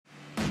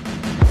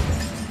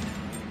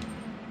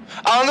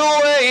On the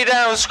way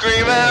down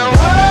screaming, whoa.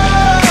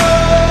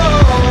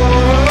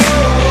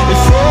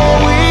 If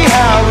all we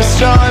have is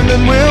time,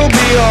 then we'll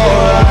be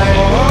alright.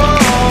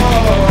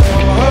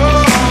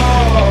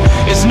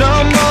 It's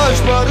not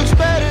much, but it's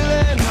better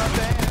than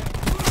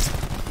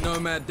nothing.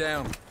 Nomad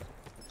down.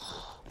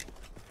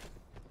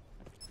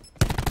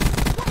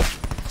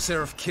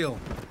 Seraph kill.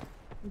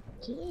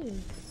 Okay.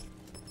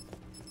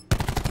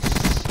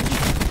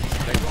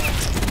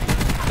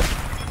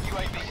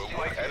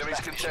 Enemies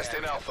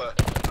contesting Alpha.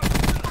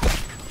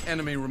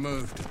 Enemy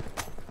removed.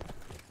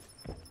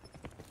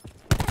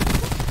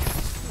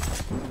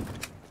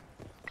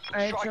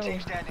 Alright, Strike so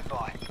team standing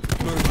by.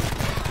 Move.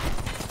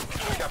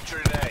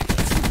 Capturing A.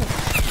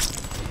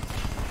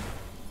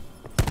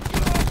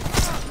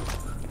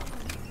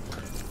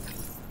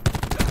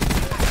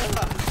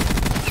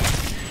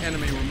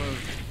 Enemy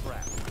removed.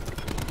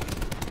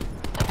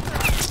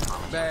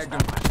 Bagged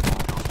him.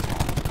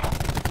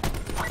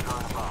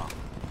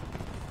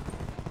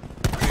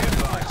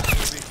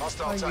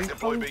 Hostile tactic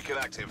boy beacon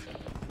active.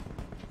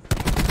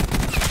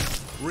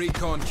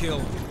 Recon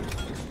kill.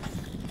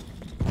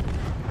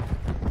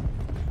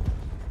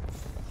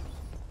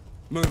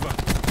 Mover.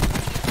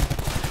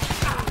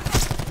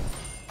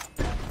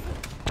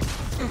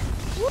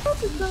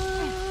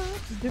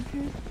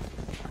 depuis.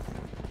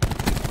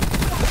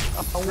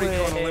 Ah Recon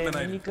ouais,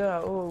 eliminated. les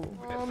gars, oh.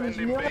 Oh, mais je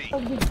Defending me B.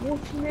 rate des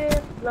grosses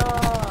merdes là.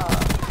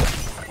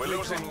 We're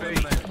losing B.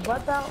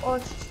 Bâtard, oh,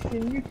 c'est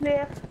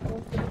nucléaire. They're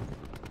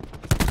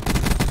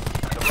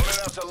running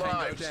out of Tango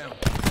lives. down.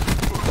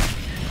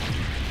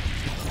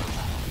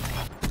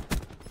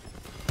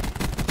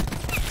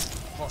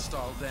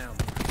 Hostile down.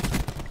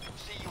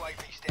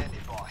 CUAV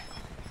standing by.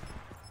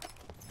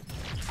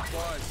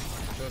 Twice.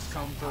 First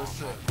come, first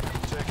serve.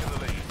 Taking the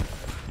lead.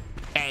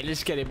 Hey,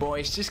 let's get it,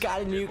 boys. Just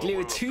got a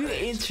nuclear 2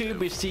 into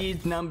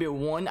Prestige number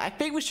 1. I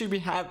think we should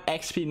have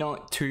XP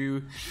not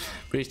 2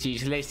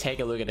 Prestige. Let's take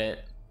a look at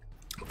it.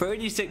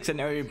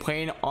 36-0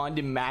 playing on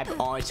the map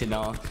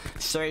Arsenal.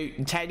 So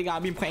technically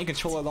I've been playing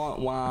Control a lot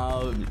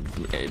while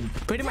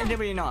pretty much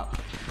everything up.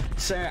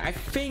 So I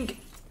think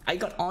I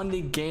got on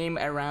the game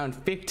around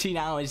 15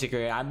 hours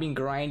ago. I've been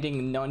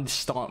grinding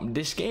non-stop.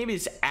 This game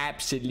is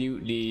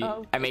absolutely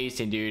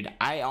amazing, dude.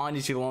 I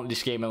honestly love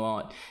this game a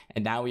lot.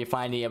 And now we're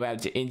finally about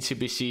to enter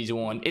Prestige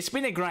 1. It's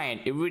been a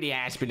grind. It really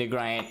has been a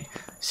grind.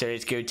 So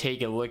let's go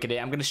take a look at it.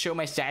 I'm going to show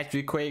my stats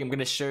real quick. I'm going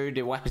to show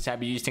the weapons I'll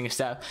be using and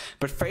stuff.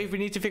 But first we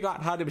need to figure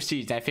out how to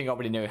Prestige. And I think I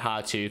already know how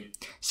to.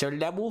 So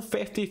level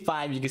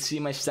 55, you can see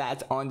my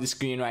stats on the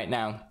screen right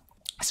now.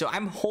 So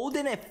I'm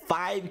holding a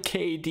 5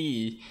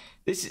 KD.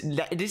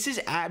 This is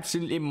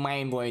absolutely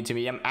mind-blowing to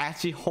me. I'm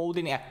actually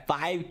holding a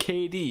 5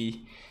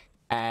 KD.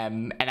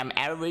 And I'm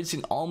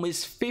averaging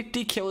almost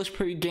 50 kills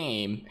per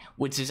game,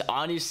 which is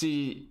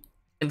honestly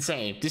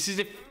insane. This is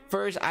the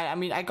first, I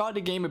mean, I got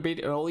the game a bit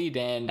early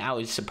than I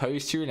was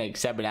supposed to, like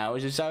 7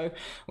 hours or so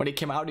when it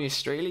came out in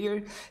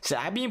Australia. So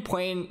I've been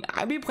playing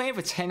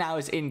for 10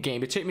 hours in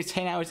game. It took me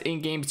 10 hours in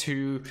game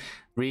to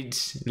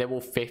reach level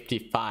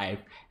 55.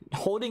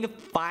 Holding a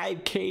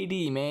 5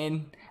 KD,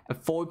 man. A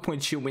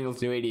 4.2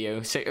 Windows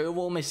radio. So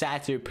overall my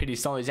stats are pretty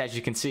solid, as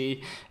you can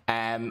see.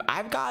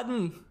 I've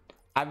gotten,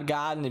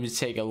 let me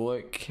take a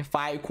look,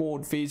 5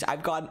 quad feeds.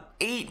 I've gotten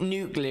 8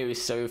 nuclears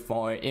so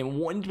far in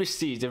 1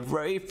 Prestige. The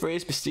very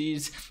first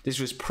Prestige, this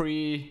was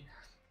before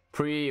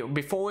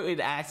it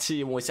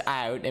actually was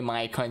out in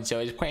my console.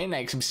 I was playing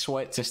like some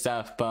sweats and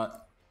stuff, but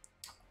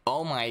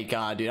oh my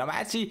god, dude, I'm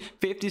actually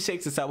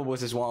 56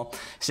 unstoppables as well.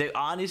 So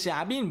honestly,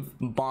 I've been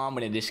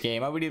bombing in this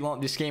game. I really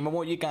love this game. I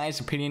want you guys'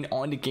 opinion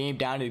on the game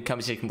down in the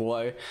comment section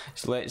below.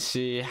 So let's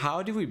see,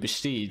 how do we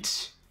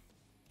Prestige?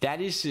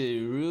 That is a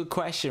real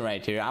question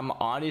right here.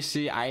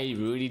 I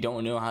really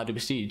don't know how to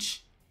Prestige.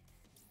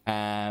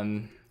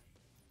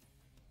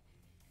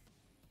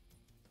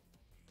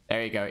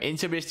 There you go,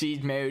 into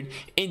Prestige mode,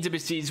 into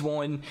Prestige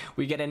 1,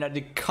 we get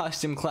another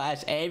custom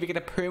class, and we get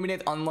a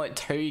permanent unlock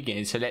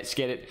token. So let's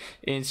get it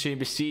into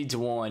Prestige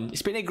 1.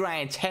 It's been a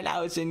grind, 10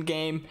 hours in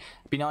game,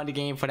 been on the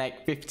game for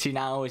like 15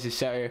 hours or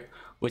so,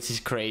 which is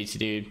crazy,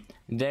 dude.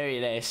 There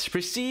it is,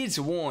 Prestige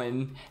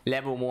 1,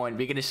 level 1,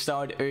 we're gonna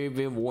start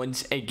over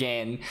once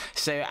again.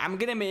 So I'm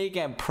gonna make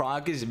a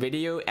progress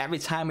video every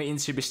time I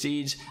enter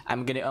Prestige.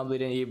 I'm gonna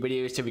upload a new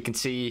video so we can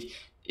see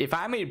if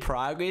I made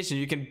progress, and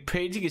you can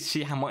pretty much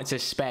see how much I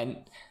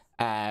spent.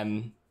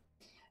 I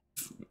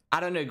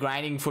don't know,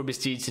 grinding for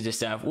Prestige and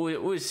stuff.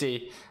 We'll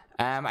see.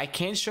 I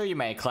can't show you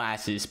my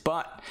classes,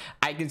 but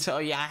I can tell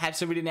you I have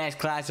some really nice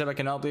classes that I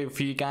can upload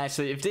for you guys.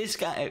 So if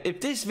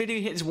this video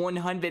hits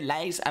 100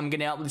 likes, I'm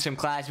gonna upload some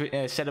class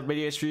setup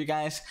videos for you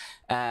guys.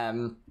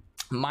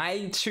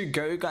 My 2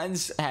 go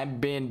guns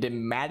have been the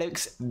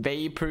Maddox,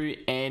 Vapor,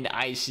 and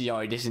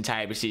ICR this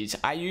entire Prestige.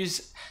 I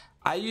use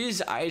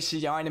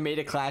ICR and I made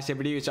a class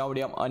video. It's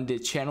already up on the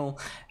channel.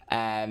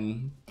 That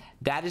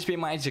has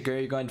been my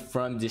go gun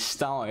from the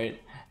start.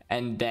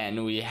 And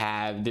then we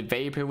have the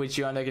Vapor, which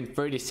you unlock in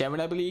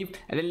 37, I believe.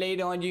 And then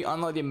later on, you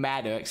unlock the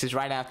Maddox. It's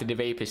right after the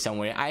Vapor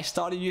somewhere. I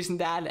started using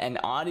that, and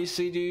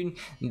honestly, dude,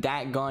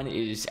 that gun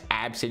is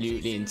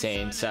absolutely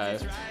insane. So,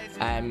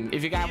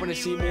 if you guys want to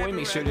see more,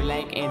 make sure to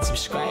like and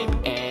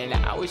subscribe. And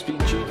I will speak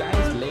to you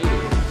guys later.